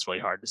close one. It's really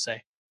hard to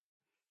say.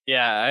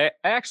 Yeah,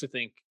 I actually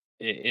think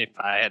if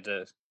I had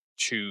to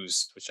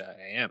choose, which I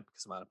am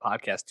because I'm on a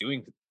podcast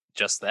doing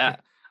just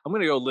that, I'm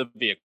going to go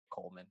Olivia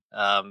Colman.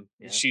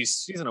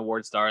 She's an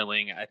awards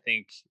darling. I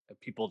think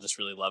people just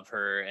really love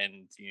her,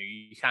 and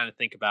you kind of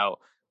think about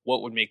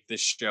what would make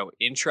this show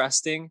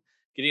interesting.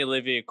 Getting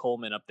Olivia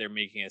Colman up there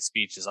making a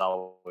speech is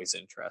always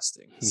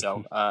interesting.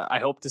 So I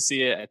hope to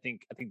see it. I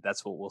think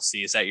that's what we'll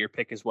see. Is that your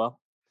pick as well?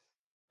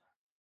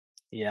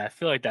 Yeah, I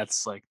feel like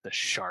that's like the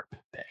sharp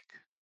pick.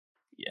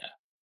 Yeah,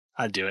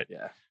 I'd do it.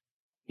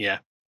 Yeah,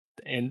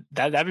 and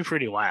that'd be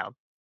pretty wild.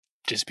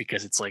 Just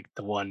because it's like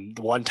the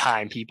one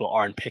time people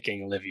aren't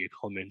picking Olivia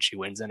Colman, she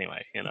wins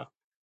anyway. You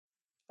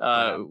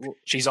know,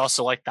 she's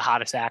also like the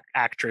hottest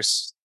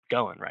actress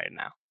going right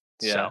now.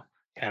 Yeah, so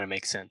kind of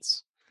makes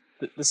sense.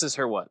 This is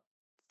her what,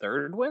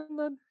 third win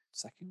then?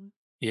 Second win?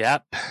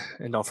 Yep,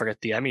 and don't forget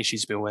the Emmy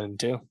she's been winning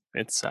too.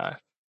 It's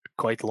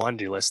quite the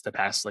laundry list the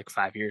past like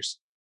 5 years.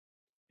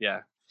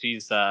 Yeah,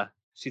 she's a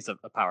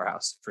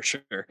powerhouse for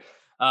sure.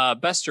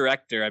 Best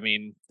director. I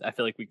mean, I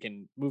feel like we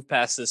can move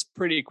past this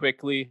pretty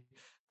quickly.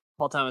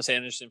 Paul Thomas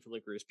Anderson for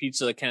Licorice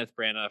Pizza, Kenneth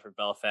Branagh for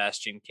Belfast,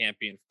 Jane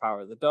Campion for Power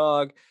of the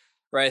Dog,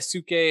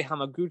 Ryosuke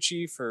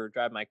Hamaguchi for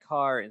Drive My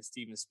Car, and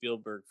Steven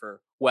Spielberg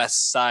for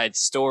West Side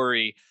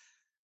Story.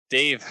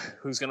 Dave,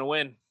 who's going to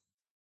win?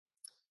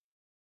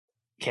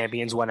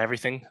 Campion's won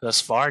everything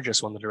thus far,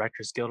 just won the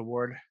Directors Guild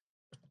Award,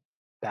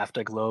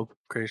 BAFTA, Globe,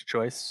 Critics'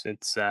 Choice.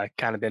 It's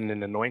kind of been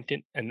an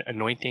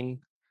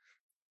anointing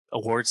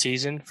award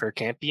season for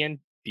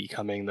Campion,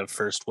 becoming the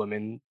first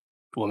woman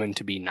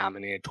to be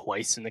nominated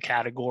twice in the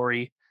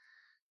category,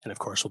 and of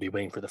course will be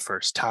winning for the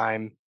first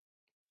time.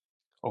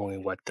 Only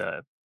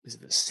is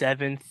it the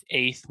 7th,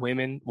 8th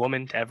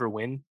woman to ever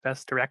win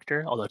Best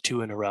Director, although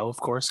 2 in a row, of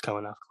course,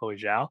 coming off Chloe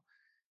Zhao.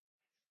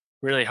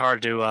 Really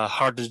hard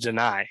to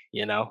deny,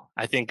 you know.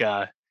 I think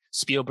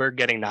Spielberg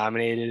getting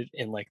nominated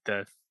in like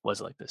the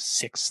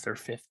 6th or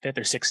 5th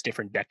or 6th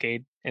different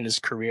decade in his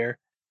career,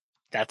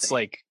 that's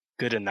like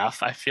good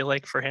enough, I feel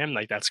like, for him.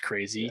 Like that's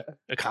crazy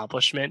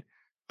accomplishment.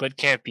 But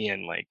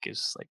Campion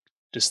is like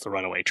just the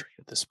runaway train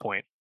at this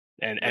point,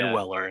 and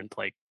well earned.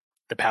 Like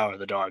the Power of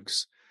the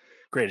Dog's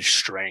greatest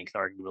strength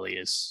arguably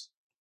is,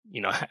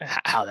 you know,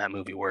 how that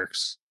movie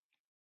works.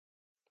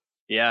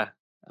 Yeah,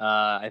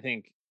 I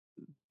think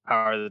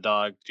Power of the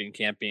Dog, Jane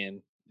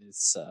Campion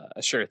is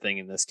a sure thing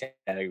in this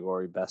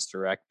category, Best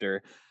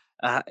Director.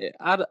 Out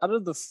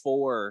of the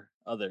 4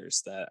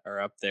 others that are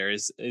up there.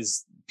 Is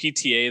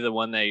PTA the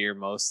one that you're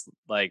most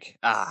like,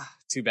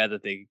 too bad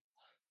that they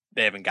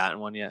haven't gotten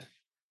one yet?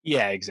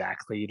 Yeah,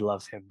 exactly. You'd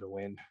love him to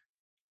win.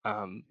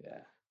 Yeah.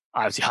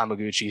 Obviously,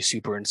 Hamaguchi,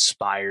 super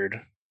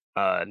inspired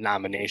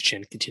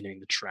nomination, continuing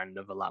the trend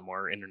of a lot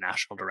more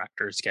international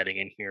directors getting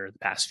in here the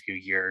past few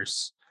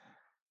years.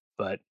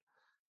 But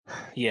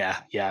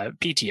yeah,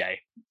 PTA,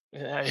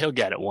 he'll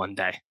get it one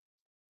day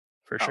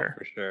for sure.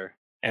 For sure.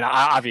 And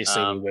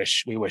obviously,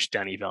 we wish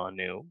Denis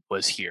Villeneuve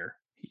was here.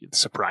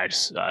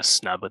 Surprise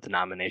snub with the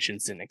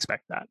nominations. Didn't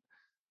expect that.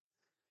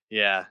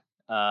 Yeah.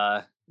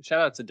 Shout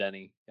out to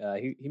Denny.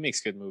 He makes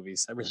good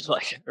movies. I really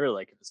like it. I really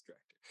like him as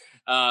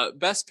director.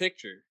 Best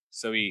Picture.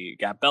 So we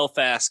got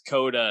Belfast,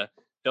 Coda,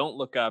 Don't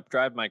Look Up,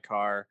 Drive My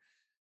Car,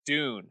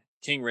 Dune,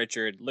 King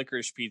Richard,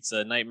 Licorice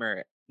Pizza,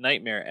 Nightmare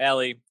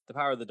Alley, The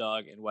Power of the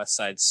Dog, and West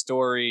Side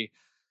Story.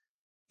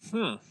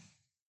 I'm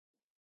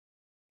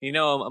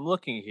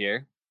looking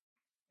here,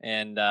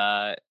 and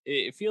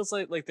it feels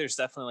like there's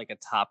definitely like a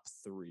top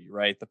three,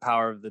 right? The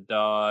Power of the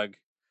Dog,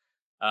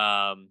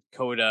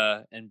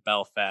 Coda, and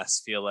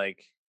Belfast feel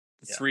like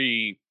the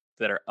three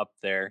that are up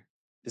there.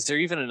 Is there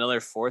even another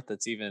fourth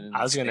that's even in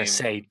I was going to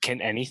same... say,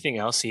 can anything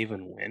else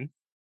even win?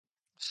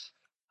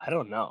 I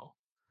don't know.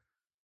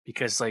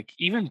 Because like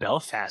even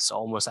Belfast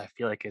almost I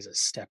feel like is a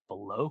step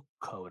below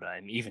Coda,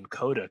 and even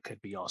Coda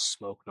could be all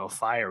smoke, no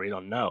fire. We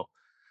don't know.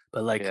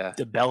 But like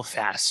the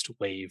Belfast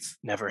wave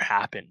never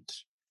happened.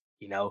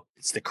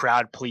 It's the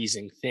crowd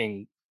pleasing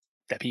thing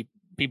that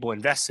people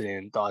invested in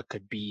and thought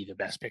could be the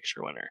best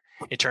picture winner.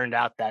 It turned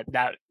out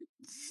that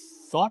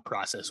thought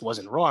process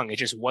wasn't wrong. It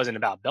just wasn't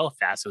about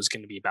Belfast. It was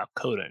going to be about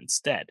Coda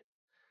instead.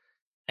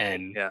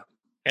 And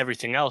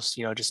everything else,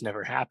 just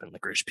never happened.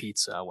 Licorice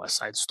Pizza, West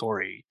Side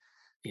Story,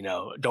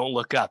 Don't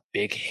Look Up,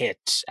 big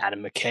hit.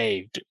 Adam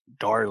McKay,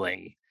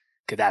 Darling.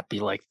 Could that be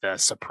like the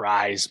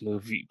surprise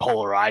movie,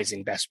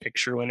 polarizing best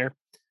picture winner?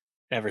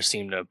 Never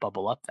seemed to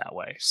bubble up that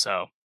way.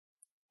 So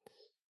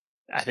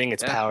I think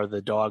it's Power of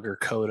the Dog or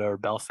Coda or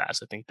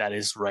Belfast. I think that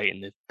is right.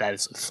 And that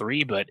is a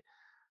three, but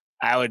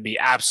I would be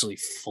absolutely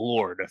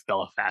floored if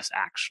Belfast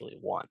actually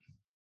won.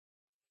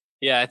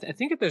 Yeah, I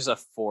think if there's a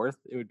fourth,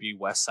 it would be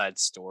West Side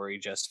Story,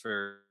 just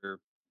for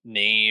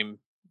name,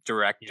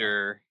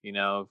 director.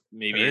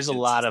 Maybe there's a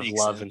lot of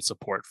love and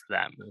support for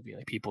that movie.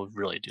 Like people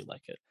really do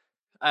like it.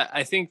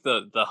 I think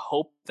the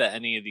hope that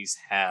any of these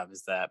have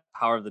is that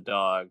Power of the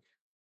Dog,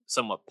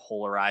 somewhat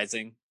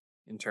polarizing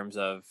in terms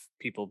of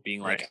people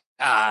being like,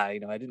 I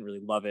didn't really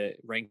love it.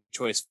 Ranked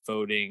choice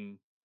voting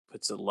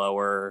puts it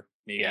lower.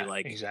 Maybe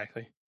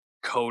exactly.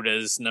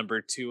 Coda's number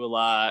two a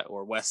lot,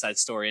 or West Side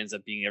Story ends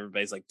up being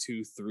everybody's like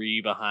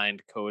 2-3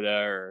 behind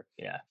Coda or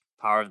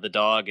Power of the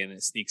Dog, and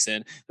it sneaks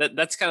in.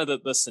 That's kind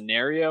of the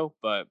scenario,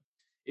 but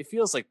it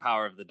feels like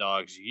Power of the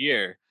Dog's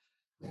year.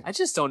 I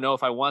just don't know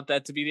if I want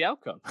that to be the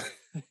outcome.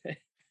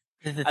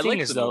 The thing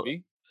is, though,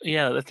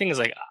 the thing is,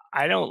 like,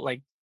 I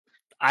don't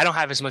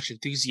have as much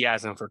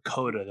enthusiasm for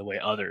Coda the way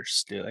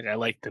others do. Like, I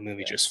like the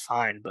movie just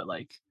fine, but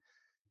like,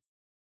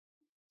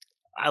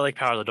 I like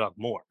Power of the Dog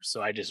more,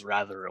 so I just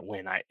rather it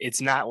win.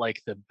 It's not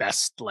like the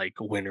best like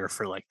winner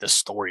for like the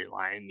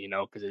storyline,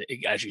 because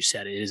as you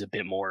said, it is a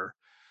bit more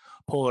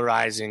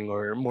polarizing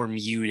or more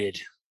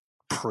muted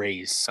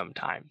praise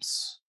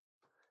sometimes.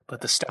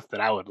 But the stuff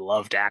that I would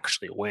love to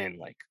actually win,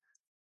 like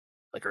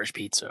Licorice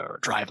Pizza or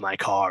Drive My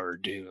Car or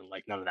Dune,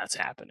 like none of that's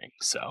happening.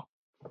 So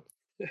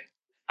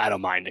I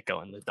don't mind it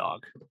going the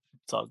Dog.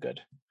 It's all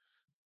good.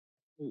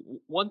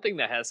 One thing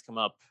that has come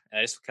up, and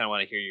I just kind of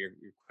want to hear your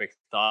quick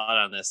thought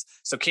on this.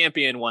 So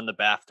Campion won the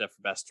BAFTA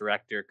for Best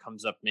Director,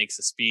 comes up, makes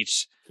a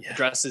speech,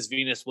 addresses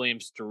Venus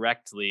Williams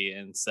directly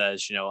and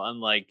says,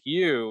 unlike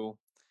you,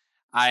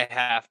 I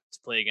have to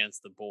play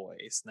against the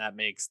boys, and that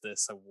makes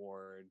this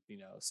award,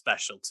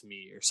 special to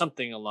me, or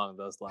something along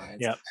those lines.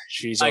 Yep,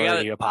 she's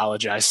already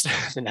apologized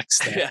the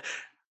next day.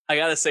 I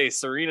gotta say,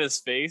 Serena's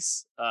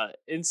face,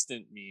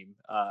 instant meme,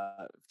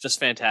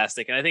 just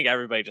fantastic. And I think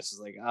everybody just was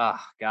like,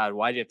 God,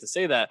 why'd you have to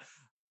say that?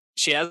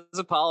 She has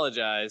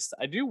apologized.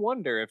 I do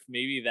wonder if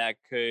maybe that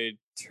could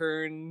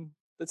turn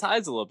the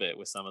tides a little bit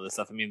with some of this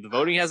stuff. I mean, the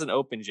voting hasn't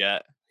opened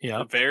yet.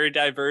 Yeah, a very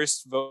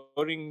diverse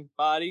voting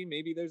body.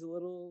 Maybe there's a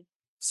little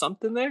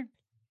something there.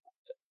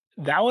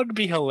 That would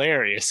be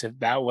hilarious if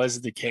that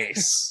was the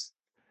case.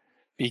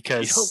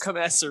 Because you don't come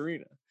at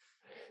Serena.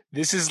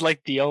 This is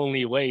like the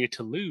only way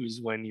to lose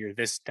when you're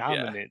this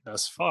dominant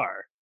thus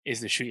far, is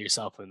to shoot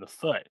yourself in the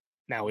foot.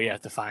 Now we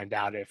have to find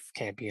out if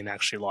Campion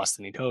actually lost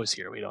any toes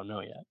here. We don't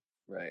know yet.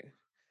 Right.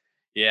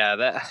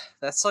 Yeah,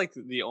 that's like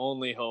the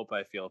only hope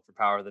I feel for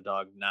Power of the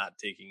Dog not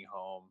taking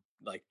home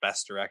like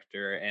Best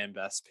Director and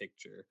Best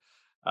Picture.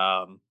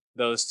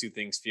 Those two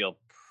things feel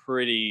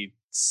pretty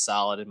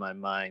solid in my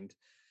mind.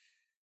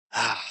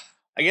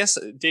 I guess,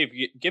 Dave,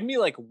 give me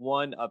like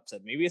one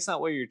upset. Maybe it's not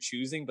what you're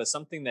choosing, but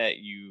something that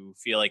you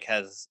feel like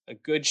has a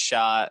good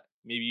shot.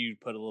 Maybe you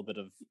put a little bit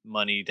of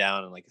money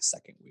down in like a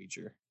second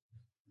wager.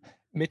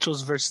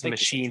 Mitchell's versus the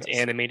Machines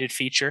animated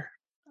feature.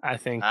 I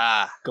think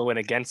going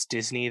against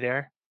Disney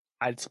there.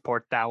 I'd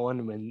support that one.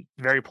 I mean,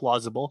 very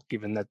plausible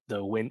given that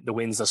the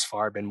wins thus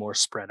far have been more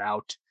spread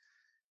out.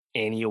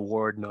 Annie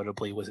Award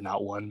notably was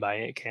not won by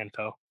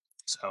Encanto,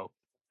 so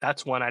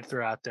that's one I'd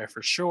throw out there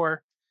for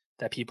sure.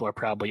 That people are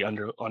probably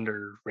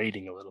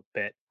underrating a little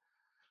bit.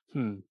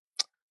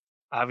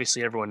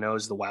 Obviously, everyone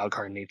knows the wild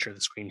card nature of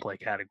the screenplay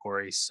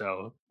category,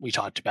 so we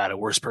talked about it.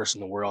 Worst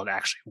person in the world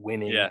actually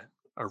winning. Yeah.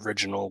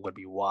 Original would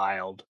be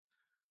wild.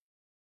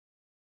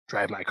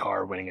 Drive My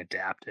Car winning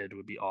adapted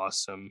would be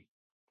awesome.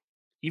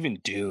 Even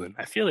Dune.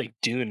 I feel like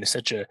Dune is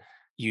such a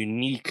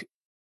unique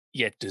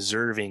yet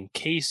deserving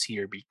case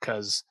here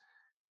because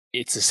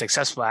it's a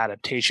successful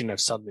adaptation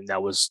of something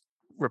that was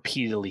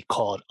repeatedly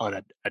called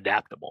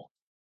unadaptable.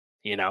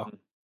 You know,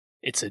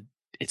 it's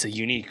a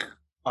unique,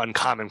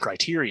 uncommon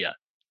criteria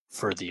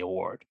for the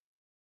award,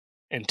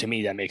 and to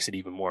me, that makes it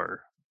even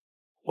more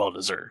well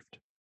deserved.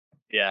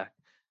 Yeah,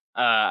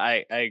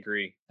 I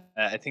agree.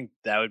 I think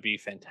that would be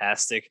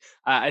fantastic.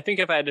 I think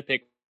if I had to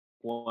pick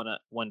one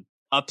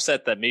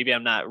upset that maybe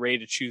I'm not ready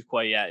to choose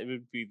quite yet, it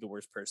would be The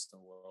Worst Person in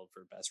the World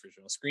for Best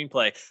Original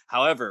Screenplay.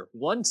 However,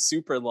 one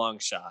super long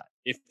shot.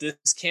 If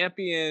this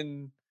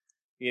Campion,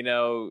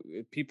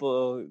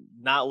 people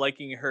not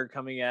liking her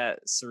coming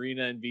at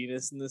Serena and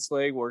Venus in this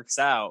way works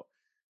out,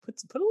 put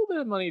a little bit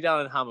of money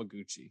down in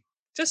Hamaguchi.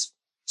 Just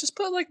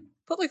put like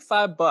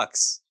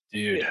 $5.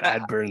 Dude,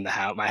 I'd burn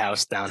my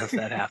house down if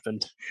that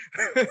happened.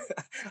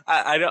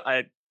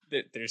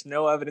 There's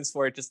no evidence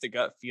for it, just a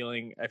gut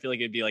feeling. I feel like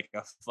it'd be like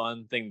a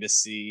fun thing to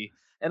see.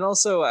 And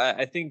also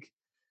I think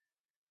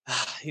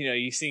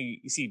you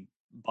see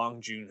Bong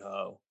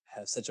Joon-ho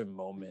have such a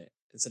moment.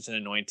 It's such an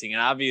anointing,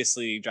 and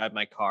obviously Drive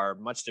My Car,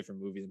 much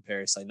different movie than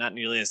Parasite, not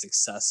nearly as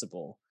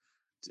accessible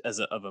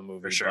of a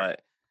movie. For sure.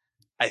 But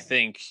I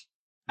think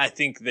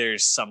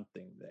there's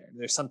something there.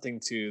 There's something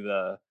to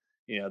the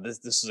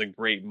this was a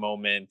great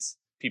moment.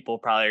 People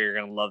probably are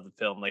gonna love the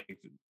film. Like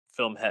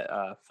film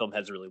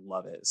heads really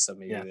love it. So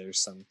maybe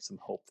there's some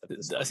hope that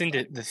this. I think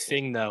that the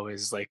thing though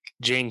is like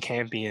Jane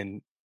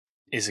Campion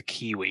is a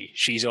Kiwi.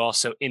 She's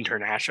also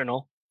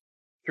international.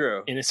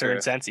 True. In a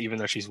certain sense, even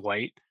though she's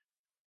white.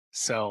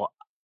 So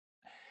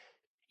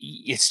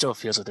it still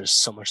feels like there's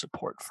so much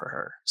support for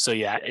her. So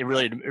it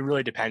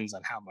really depends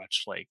on how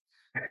much like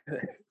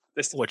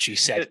what she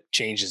said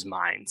changes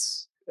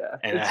minds. Yeah.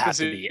 And it has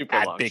to be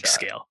at big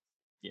scale.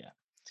 Yeah.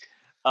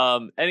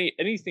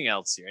 Anything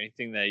else here?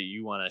 Anything that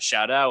you want to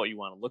shout out? What you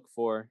want to look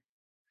for?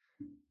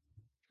 I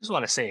just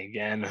want to say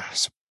again,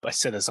 I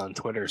said this on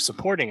Twitter,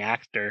 supporting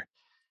actor,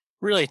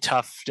 really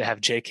tough to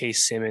have J.K.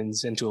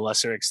 Simmons and to a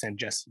lesser extent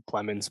Jesse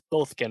Plemons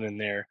both get in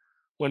there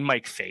when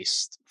Mike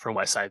Faced from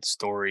West Side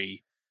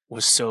Story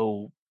was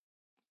so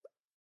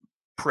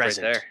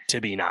present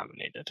to be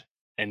nominated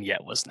and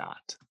yet was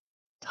not.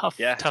 Tough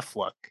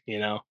luck,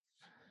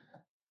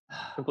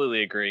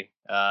 Completely agree.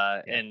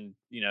 And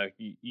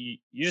you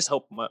just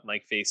hope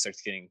Mike Face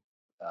starts getting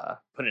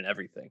put in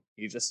everything.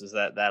 He just is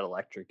that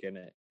electric in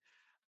it.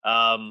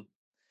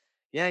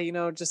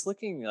 Just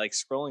looking, like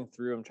scrolling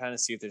through, I'm trying to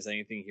see if there's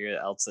anything here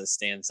else that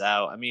stands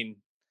out. I mean,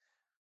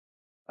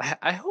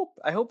 I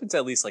hope it's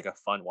at least like a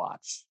fun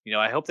watch.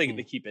 I hope they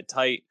keep it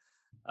tight.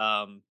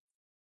 I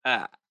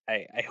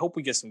hope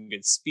we get some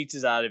good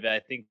speeches out of it. I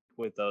think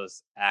with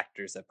those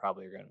actors that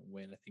probably are going to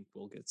win, I think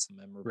we'll get some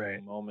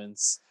memorable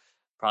moments.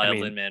 Probably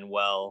a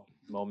Lin-Manuel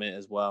moment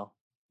as well.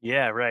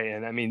 Yeah, right.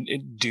 And I mean,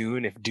 if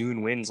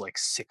Dune wins like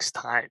 6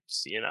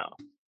 times,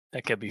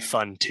 that could be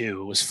fun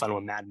too. It was fun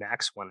when Mad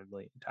Max won a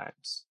million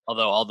times.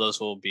 Although all those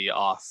will be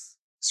off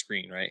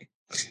screen, right?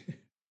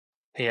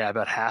 Yeah,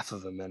 about half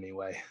of them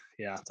anyway.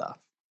 Yeah. Tough.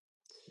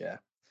 Yeah.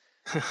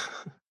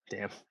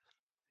 Damn.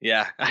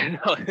 Yeah, I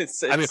know.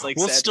 It's like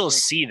we'll still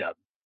see them.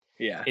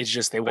 Yeah. It's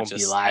just they won't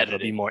be live. It'll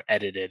be more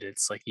edited.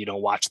 It's like you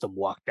don't watch them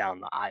walk down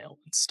the aisle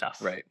and stuff.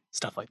 Right.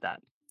 Stuff like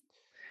that.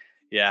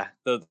 Yeah.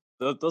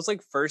 Those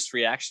like first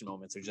reaction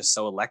moments are just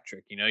so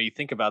electric. You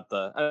think about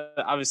the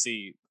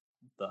obviously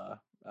the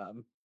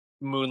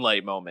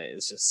Moonlight moment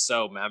is just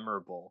so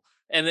memorable.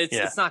 And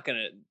it's not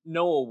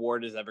no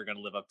award is ever gonna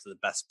live up to the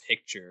best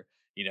picture,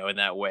 in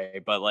that way.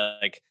 But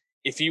like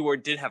if you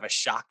did have a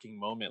shocking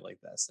moment like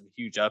that, some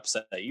huge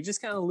upset, you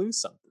just kind of lose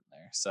something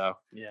there. So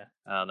yeah,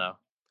 I don't know.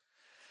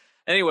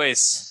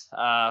 Anyways,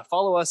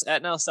 follow us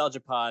at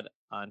NostalgiaPod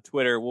on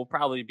Twitter. We'll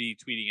probably be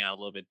tweeting out a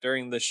little bit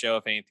during the show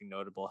if anything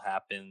notable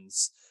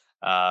happens.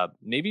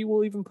 Maybe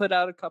we'll even put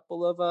out a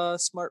couple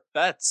of smart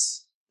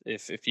bets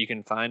if you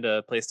can find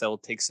a place that will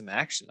take some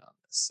action on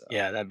this. So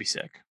yeah, that'd be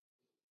sick.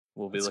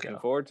 We'll be looking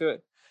forward to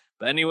it.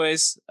 But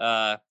anyways,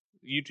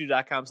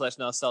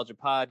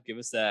 youtube.com/nostalgiapod. Give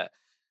us that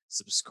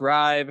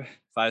subscribe,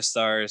 5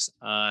 stars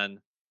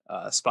on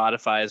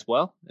Spotify as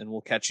well, and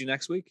we'll catch you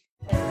next week.